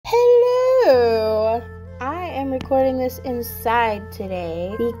recording this inside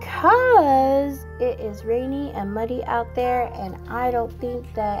today because it is rainy and muddy out there, and I don't think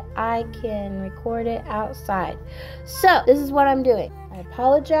that I can record it outside. So this is what I'm doing. I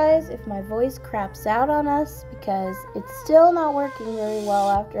apologize if my voice craps out on us because it's still not working very well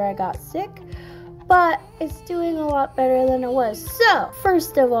after I got sick, but it's doing a lot better than it was. So,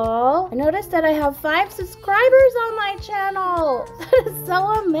 first of all, I noticed that I have 5 subscribers on my channel. That is so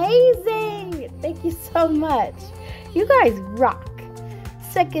amazing. Thank you so much. You guys rock.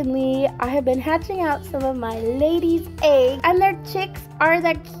 Secondly, I have been hatching out some of my ladies' eggs, and their chicks are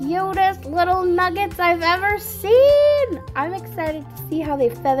the cutest little nuggets I've ever seen. I'm excited to see how they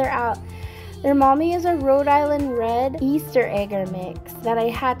feather out. Their mommy is a Rhode Island Red Easter egger mix that I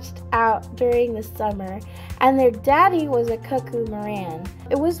hatched out during the summer, and their daddy was a Cuckoo Moran.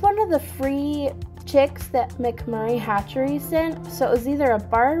 It was one of the free chicks that McMurray Hatchery sent, so it was either a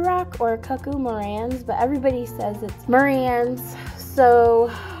Barred Rock or a Cuckoo Morans, but everybody says it's Morans,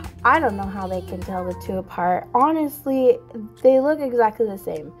 so I don't know how they can tell the two apart. Honestly, they look exactly the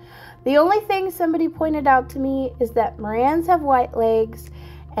same. The only thing somebody pointed out to me is that Morans have white legs,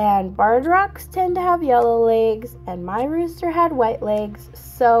 and Barred Rocks tend to have yellow legs, and my rooster had white legs,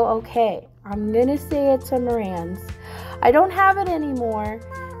 so okay, I'm gonna say it's a Moran's. I don't have it anymore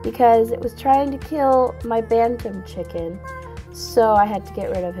because it was trying to kill my bantam chicken, so I had to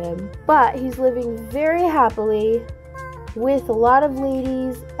get rid of him. But he's living very happily with a lot of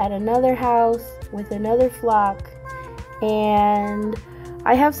ladies at another house with another flock, and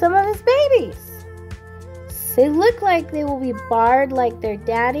I have some of his babies. They look like they will be barred like their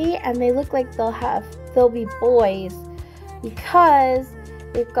daddy, and they look like they'll be boys because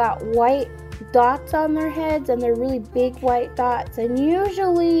they've got white dots on their heads, and they're really big white dots. And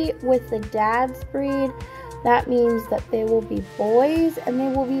usually with the dad's breed, that means that they will be boys and they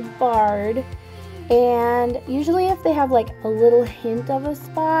will be barred. And usually if they have like a little hint of a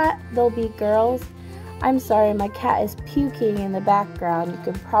spot, they'll be girls. I'm sorry, my cat is puking in the background. You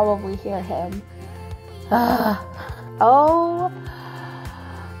can probably hear him. Oh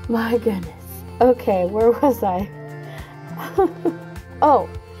my goodness. Okay, where was I? Oh,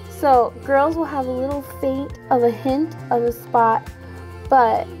 so girls will have a little faint of a hint of a spot,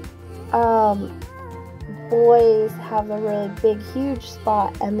 but boys have a really big, huge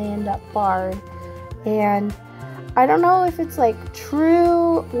spot, and they end up barred. And I don't know if it's like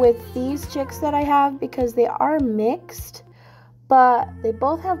true with these chicks that I have because they are mixed, but they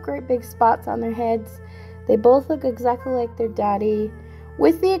both have great big spots on their heads. They both look exactly like their daddy,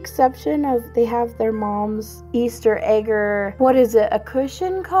 with the exception of they have their mom's Easter egger, what is it, a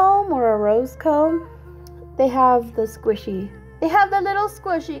cushion comb or a rose comb? They have the little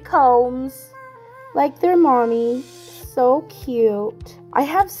squishy combs, like their mommy. So cute. I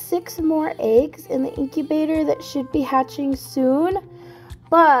have 6 more eggs in the incubator that should be hatching soon,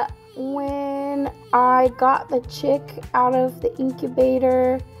 but when I got the chick out of the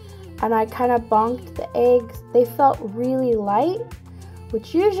incubator and I kind of bonked the eggs, they felt really light,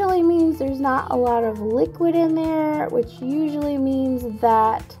 which usually means there's not a lot of liquid in there, which usually means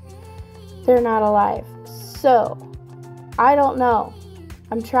that they're not alive. So, I don't know.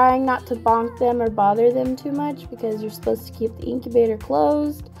 I'm trying not to bonk them or bother them too much because you're supposed to keep the incubator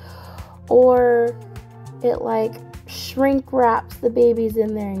closed, or it like shrink wraps the babies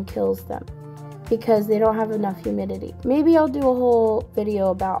in there and kills them because they don't have enough humidity. Maybe I'll do a whole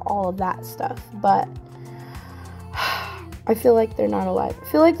video about all of that stuff, but I feel like they're not alive. I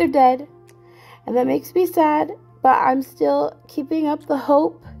feel like they're dead, and that makes me sad, but I'm still keeping up the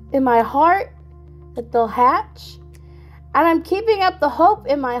hope in my heart that they'll hatch. And I'm keeping up the hope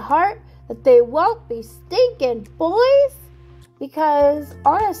in my heart that they won't be stinking boys, because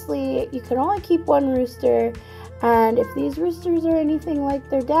honestly, you can only keep one rooster, and if these roosters are anything like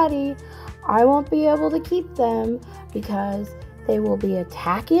their daddy, I won't be able to keep them because they will be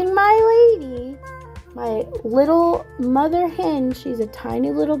attacking my lady, my little mother hen. She's a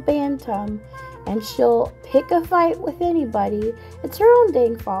tiny little bantam, and she'll pick a fight with anybody. It's her own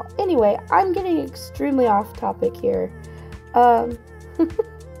dang fault. Anyway, I'm getting extremely off topic here.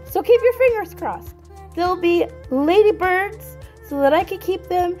 So keep your fingers crossed. There'll be ladybirds so that I can keep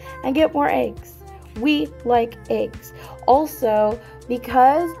them and get more eggs. We like eggs. Also,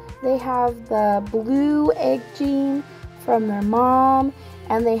 because they have the blue egg gene from their mom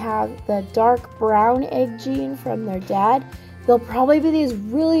and they have the dark brown egg gene from their dad, they'll probably be these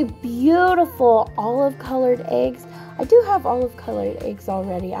really beautiful olive colored eggs. I do have olive colored eggs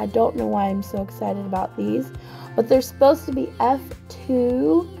already. I don't know why I'm so excited about these, but they're supposed to be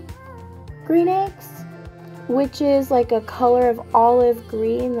F2 green eggs, which is like a color of olive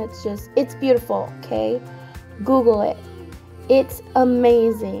green that's just, it's beautiful, okay? Google it. It's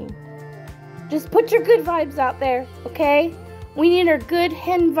amazing. Just put your good vibes out there, okay? We need our good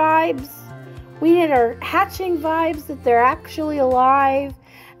hen vibes. We need our hatching vibes that they're actually alive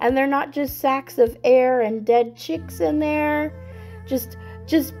and they're not just sacks of air and dead chicks in there. Just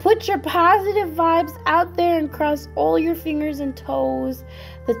put your positive vibes out there and cross all your fingers and toes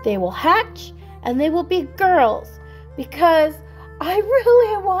that they will hatch and they will be girls, because I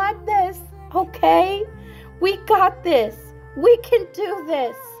really want this, okay? We got this. We can do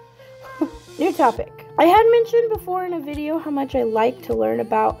this. New topic. I had mentioned before in a video how much I like to learn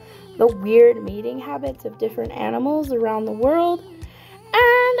about the weird mating habits of different animals around the world.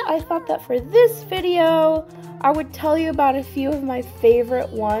 And I thought that for this video, I would tell you about a few of my favorite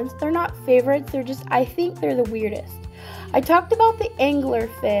ones. They're not favorites, they're just, I think they're the weirdest. I talked about the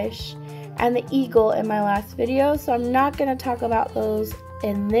anglerfish and the eagle in my last video, so I'm not going to talk about those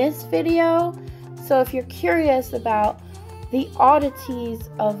in this video. So if you're curious about the oddities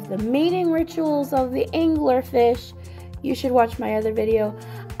of the mating rituals of the anglerfish, you should watch my other video.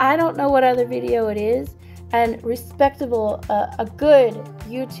 I don't know what other video it is, and respectable, a good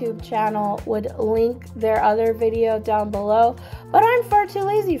YouTube channel would link their other video down below, but I'm far too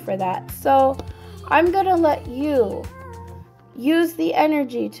lazy for that. So I'm gonna let you use the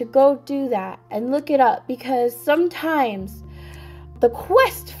energy to go do that and look it up, because sometimes the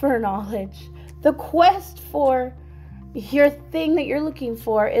quest for knowledge, the quest for your thing that you're looking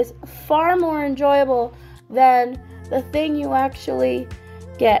for is far more enjoyable than the thing you actually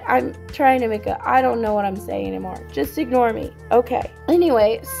get. I'm trying to make I don't know what I'm saying anymore. Just ignore me. Okay.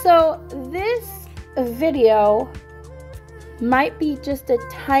 Anyway, so this video might be just a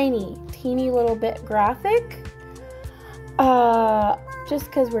teeny little bit graphic. Just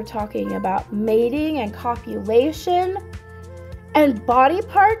because we're talking about mating and copulation and body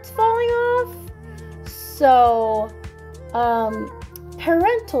parts falling off. So,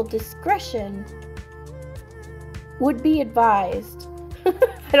 parental discretion would be advised.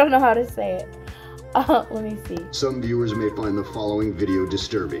 I don't know how to say it. Let me see. Some viewers may find the following video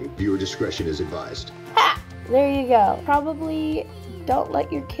disturbing. Viewer discretion is advised. Ha! There you go. Probably don't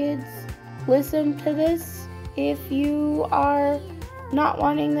let your kids listen to this if you are not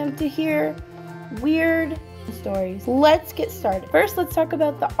wanting them to hear weird stories. Let's get started. First, let's talk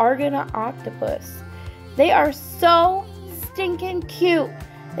about the Argonaut octopus. They are so stinking cute.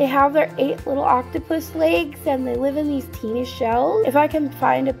 They have their 8 little octopus legs and they live in these teeny shells. If I can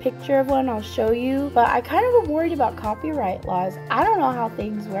find a picture of one, I'll show you. But I kind of am worried about copyright laws. I don't know how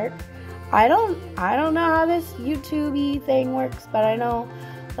things work. I don't know how this YouTube-y thing works, but I know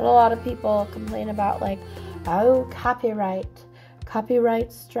that a lot of people complain about, like, oh, copyright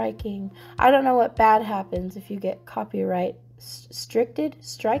striking. I don't know what bad happens if you get copyright striked.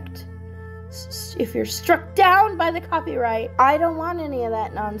 If you're struck down by the copyright. I don't want any of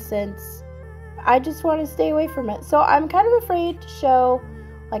that nonsense. I just want to stay away from it. So I'm kind of afraid to show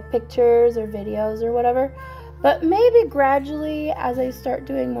like pictures or videos or whatever. But maybe gradually, as I start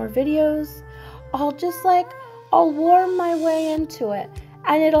doing more videos, I'll warm my way into it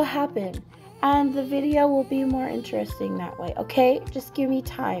and it'll happen. And the video will be more interesting that way, okay? Just give me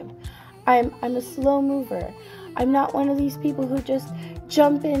time. I'm a slow mover. I'm not one of these people who just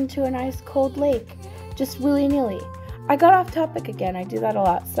jump into an ice cold lake, just willy-nilly. I got off topic again. I do that a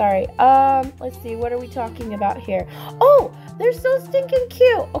lot. Sorry. Let's see. What are we talking about here? Oh, they're so stinking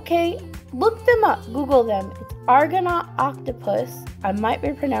cute. Okay, look them up. Google them. It's Argonaut octopus. I might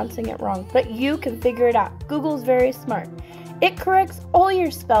be pronouncing it wrong, but you can figure it out. Google's very smart. It corrects all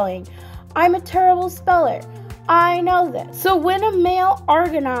your spelling. I'm a terrible speller. I know this. So when a male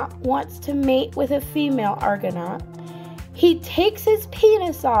Argonaut wants to mate with a female Argonaut, he takes his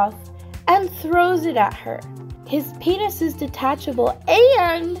penis off and throws it at her. His penis is detachable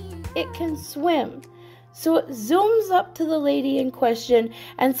and it can swim. So it zooms up to the lady in question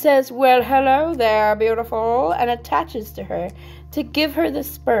and says, "Well, hello there, beautiful," and attaches to her to give her the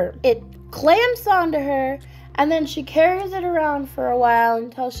sperm. It clamps onto her and then she carries it around for a while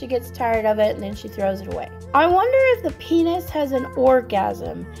until she gets tired of it and then she throws it away. I wonder if the penis has an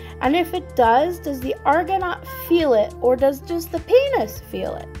orgasm, and if it does the Argonaut feel it, or does just the penis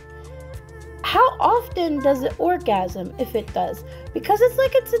feel it? How often does it orgasm if it does? Because it's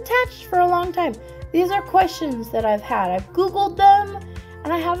like it's attached for a long time. These are questions that I've had. I've Googled them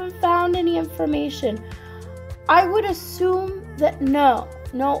and I haven't found any information. I would assume that no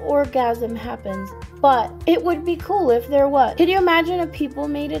orgasm happens, but it would be cool if there was. Can you imagine if people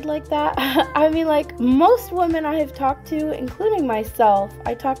mated like that? I mean, like, most women I have talked to, including myself,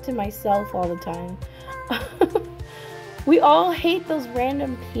 I talk to myself all the time. We all hate those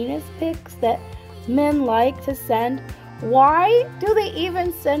random penis pics that men like to send. Why do they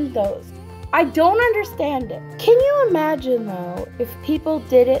even send those? I don't understand it. Can you imagine though, if people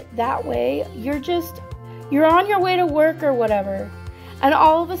did it that way? You're on your way to work or whatever, and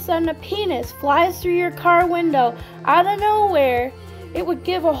all of a sudden a penis flies through your car window out of nowhere. It would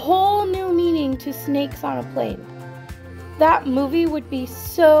give a whole new meaning to snakes on a plane. That movie would be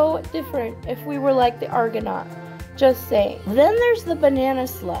so different if we were like the Argonaut. Just saying. Then there's the banana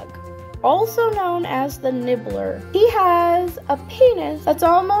slug, also known as the nibbler. He has a penis that's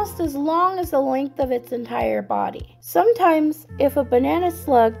almost as long as the length of its entire body. Sometimes, if a banana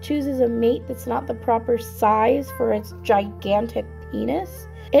slug chooses a mate that's not the proper size for its gigantic penis,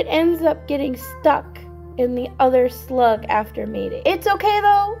 it ends up getting stuck in the other slug after mating. It's okay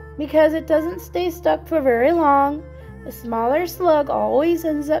though, because it doesn't stay stuck for very long. The smaller slug always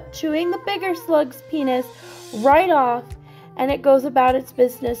ends up chewing the bigger slug's penis right off, and it goes about its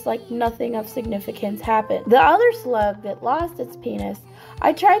business like nothing of significance happened. The other slug that lost its penis,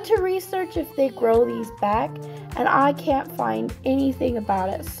 I tried to research if they grow these back, and I can't find anything about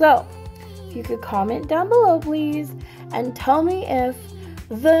it. So, if you could comment down below, please, and tell me if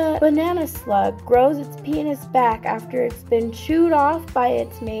the banana slug grows its penis back after it's been chewed off by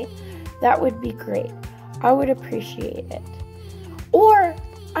its mate. That would be great. I would appreciate it. Or,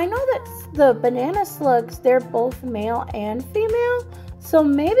 I know that the banana slugs, they're both male and female, so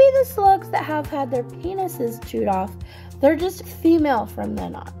maybe the slugs that have had their penises chewed off, they're just female from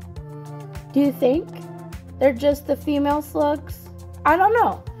then on. Do you think they're just the female slugs? I don't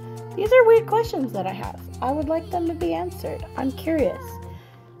know. These are weird questions that I have. I would like them to be answered. I'm curious.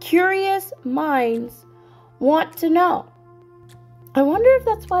 Curious minds want to know. I wonder if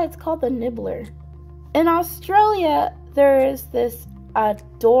that's why it's called the nibbler. In Australia, there is this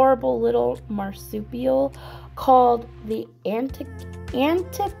adorable little marsupial called the Antechinus.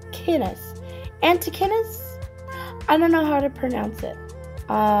 Antechinus? I don't know how to pronounce it.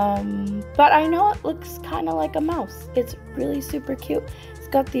 But I know it looks kind of like a mouse. It's really super cute. It's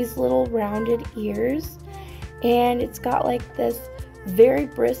got these little rounded ears, and it's got like this very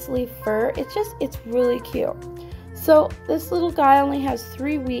bristly fur. It's really cute. So this little guy only has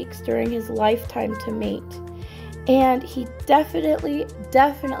 3 weeks during his lifetime to mate, and he definitely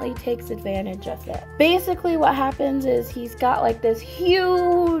takes advantage of it. Basically what happens is he's got like this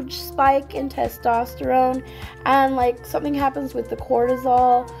huge spike in testosterone, and like something happens with the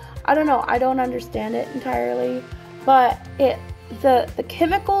cortisol. I don't know, I don't understand it entirely, but the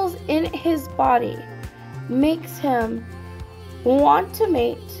chemicals in his body makes him want to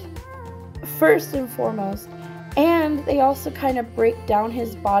mate first and foremost. And they also kind of break down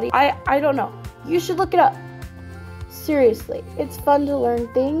his body. I don't know. You should look it up. Seriously. It's fun to learn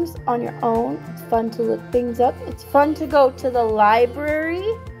things on your own. It's fun to look things up. It's fun to go to the library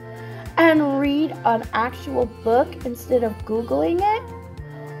and read an actual book instead of Googling it.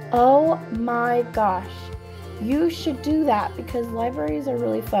 Oh my gosh. You should do that because libraries are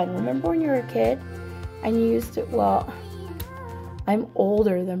really fun. Remember when you were a kid and you used to, well, I'm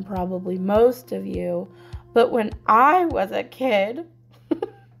older than probably most of you. But when I was a kid,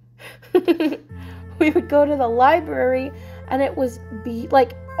 we would go to the library, and it was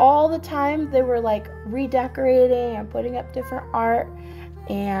like all the time they were like redecorating and putting up different art,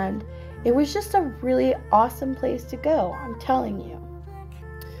 and it was just a really awesome place to go, I'm telling you.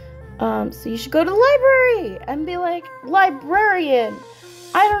 So you should go to the library and be like, librarian,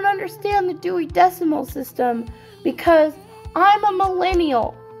 I don't understand the Dewey Decimal System because I'm a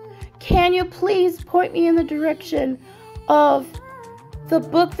millennial. Can you please point me in the direction of the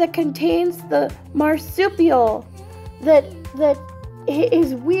book that contains the marsupial that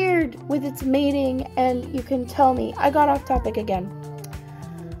is weird with its mating, and you can tell me. I got off topic again.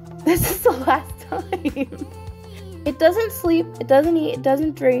 This is the last time. It doesn't sleep, it doesn't eat, it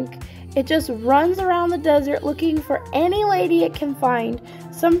doesn't drink. It just runs around the desert looking for any lady it can find.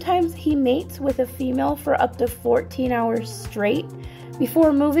 Sometimes he mates with a female for up to 14 hours straight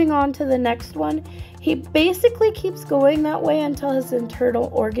before moving on to the next one. He basically keeps going that way until his internal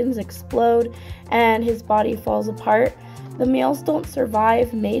organs explode and his body falls apart. The males don't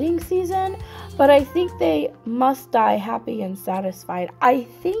survive mating season, but I think they must die happy and satisfied. I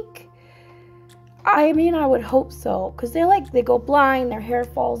would hope so, because they go blind, their hair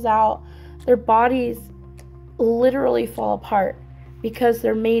falls out, their bodies literally fall apart because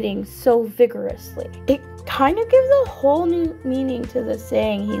they're mating so vigorously. It kind of gives a whole new meaning to the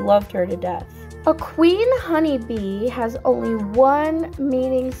saying, he loved her to death. A queen honeybee has only one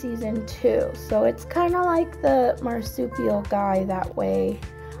mating season too, so it's kind of like the marsupial guy that way.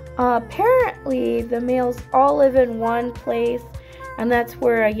 Apparently, the males all live in one place and that's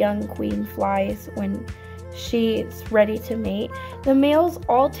where a young queen flies when she's ready to mate. The males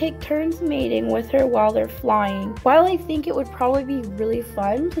all take turns mating with her while they're flying. While I think it would probably be really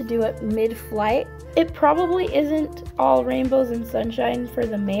fun to do it mid-flight, it probably isn't all rainbows and sunshine for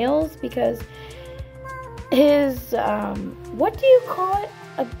the males, because his, what do you call it?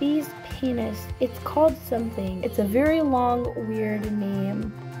 A bee's penis. It's called something. It's a very long, weird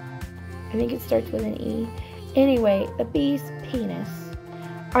name. I think it starts with an E. Anyway, a bee's penis.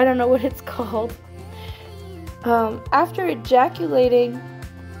 I don't know what it's called. After ejaculating,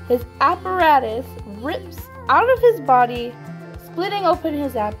 his apparatus rips out of his body, splitting open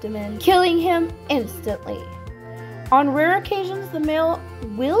his abdomen, killing him instantly. On rare occasions, the male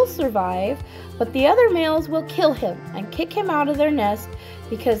will survive, but the other males will kill him and kick him out of their nest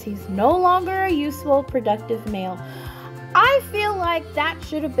because he's no longer a useful, productive male. I feel like that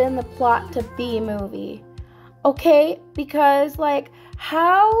should have been the plot to Bee Movie. Okay? Because, like,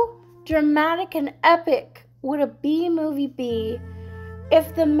 how dramatic and epic would a Bee Movie be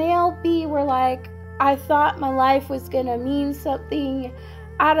if the male bee were like, I thought my life was gonna mean something,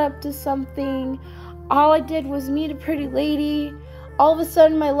 add up to something. All I did was meet a pretty lady. All of a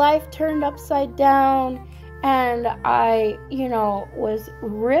sudden my life turned upside down and I, was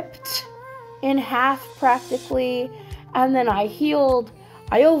ripped in half practically. And then I healed,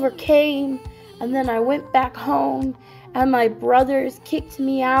 I overcame, and then I went back home and my brothers kicked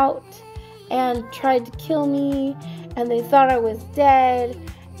me out and tried to kill me and they thought I was dead.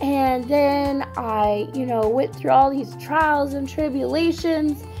 And then I, went through all these trials and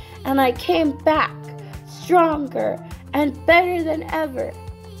tribulations and I came back stronger and better than ever.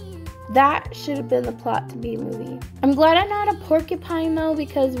 That should have been the plot to Bee Movie. I'm glad I'm not a porcupine though,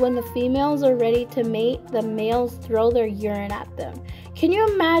 because when the females are ready to mate, the males throw their urine at them. Can you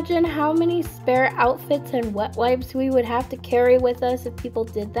imagine how many spare outfits and wet wipes we would have to carry with us if people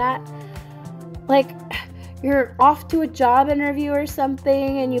did that? Like, you're off to a job interview or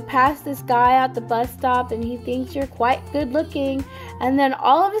something and you pass this guy at the bus stop and he thinks you're quite good looking, and then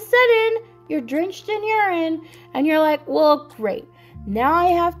all of a sudden you're drenched in urine and you're like, well, great. Now I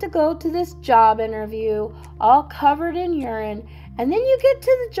have to go to this job interview all covered in urine. And then you get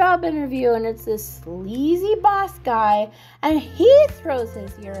to the job interview and it's this sleazy boss guy and he throws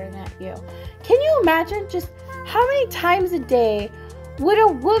his urine at you. Can you imagine just how many times a day would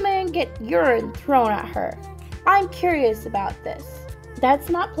a woman get urine thrown at her? I'm curious about this. That's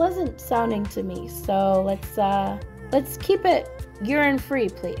not pleasant sounding to me. So let's keep it urine free,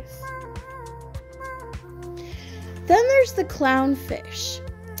 please. Then there's the clownfish.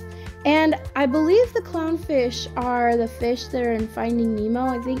 And I believe the clownfish are the fish that are in Finding Nemo.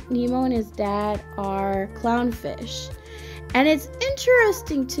 I think Nemo and his dad are clownfish. And it's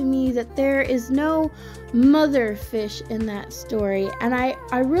interesting to me that there is no mother fish in that story. And I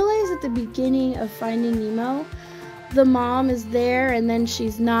realized at the beginning of Finding Nemo, the mom is there and then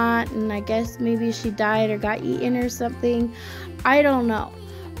she's not. And I guess maybe she died or got eaten or something. I don't know.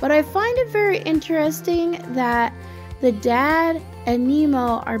 But I find it very interesting that the dad and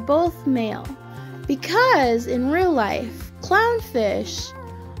Nemo are both male, because in real life, clownfish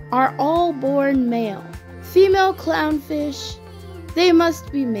are all born male. Female clownfish, they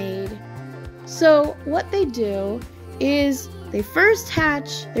must be made. So what they do is they first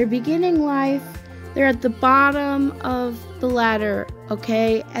hatch, their beginning life, they're at the bottom of the ladder,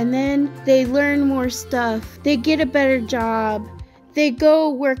 okay? And then they learn more stuff, they get a better job, they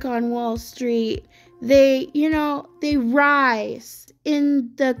go work on Wall Street, they rise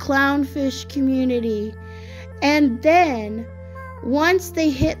in the clownfish community. And then once they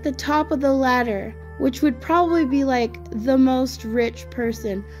hit the top of the ladder, which would probably be like the most rich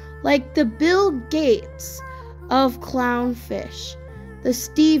person, like the Bill Gates of clownfish, the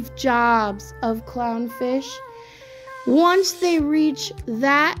Steve Jobs of clownfish, once they reach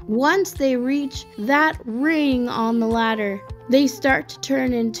that ring on the ladder, they start to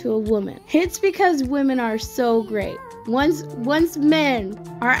turn into a woman. It's because women are so great. Once men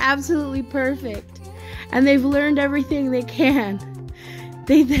are absolutely perfect and they've learned everything they can,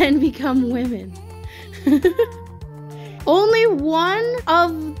 they then become women. Only one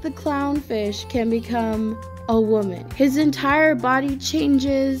of the clownfish can become a woman. His entire body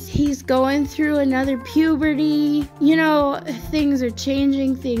changes. He's going through another puberty. Things are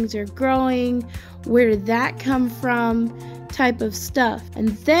changing, things are growing. Where did that come from? Type of stuff. And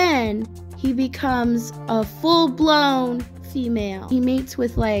then he becomes a full-blown female. He mates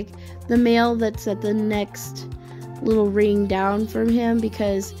with the male that's at the next little ring down from him,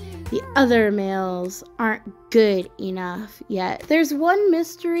 because the other males aren't good enough yet. There's one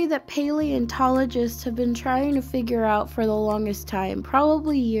mystery that paleontologists have been trying to figure out for the longest time,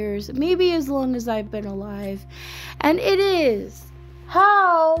 probably years, maybe as long as I've been alive. And it is,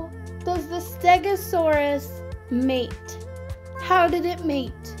 how does the Stegosaurus mate? How did it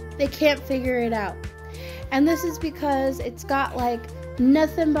mate? They can't figure it out. And this is because it's got like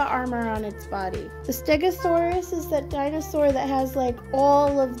nothing but armor on its body. The Stegosaurus is that dinosaur that has like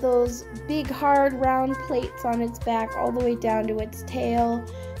all of those big hard round plates on its back all the way down to its tail,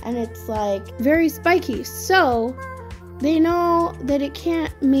 and it's like very spiky. So they know that it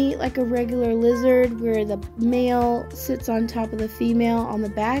can't mate like a regular lizard where the male sits on top of the female on the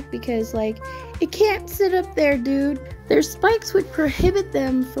back, because like it can't sit up there, dude. Their spikes would prohibit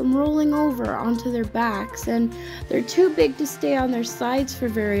them from rolling over onto their backs, and they're too big to stay on their sides for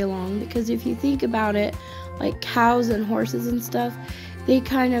very long, because if you think about it, like cows and horses and stuff, they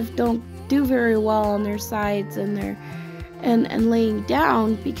kind of don't do very well on their sides and and laying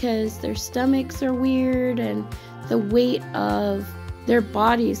down, because their stomachs are weird and the weight of their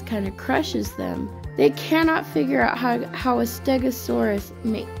bodies kind of crushes them. They cannot figure out how a Stegosaurus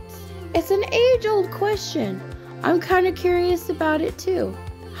mates. It's an age-old question. I'm kind of curious about it too.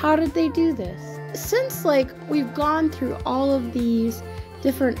 How did they do this? Since like we've gone through all of these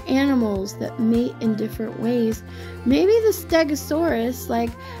different animals that mate in different ways, maybe the Stegosaurus like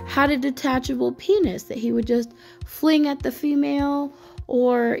had a detachable penis that he would just fling at the female,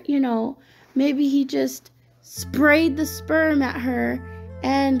 or maybe he just sprayed the sperm at her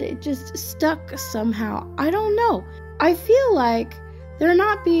and it just stuck somehow. I don't know. I feel like they're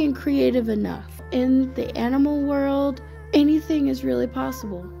not being creative enough. In the animal world, anything is really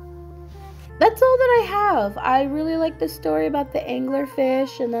possible. That's all that I have. I really like the story about the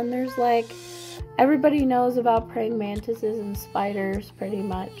anglerfish, and then there's like, everybody knows about praying mantises and spiders pretty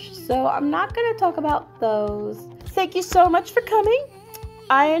much. So I'm not going to talk about those. Thank you so much for coming.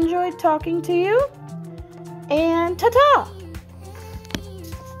 I enjoyed talking to you. And ta-ta!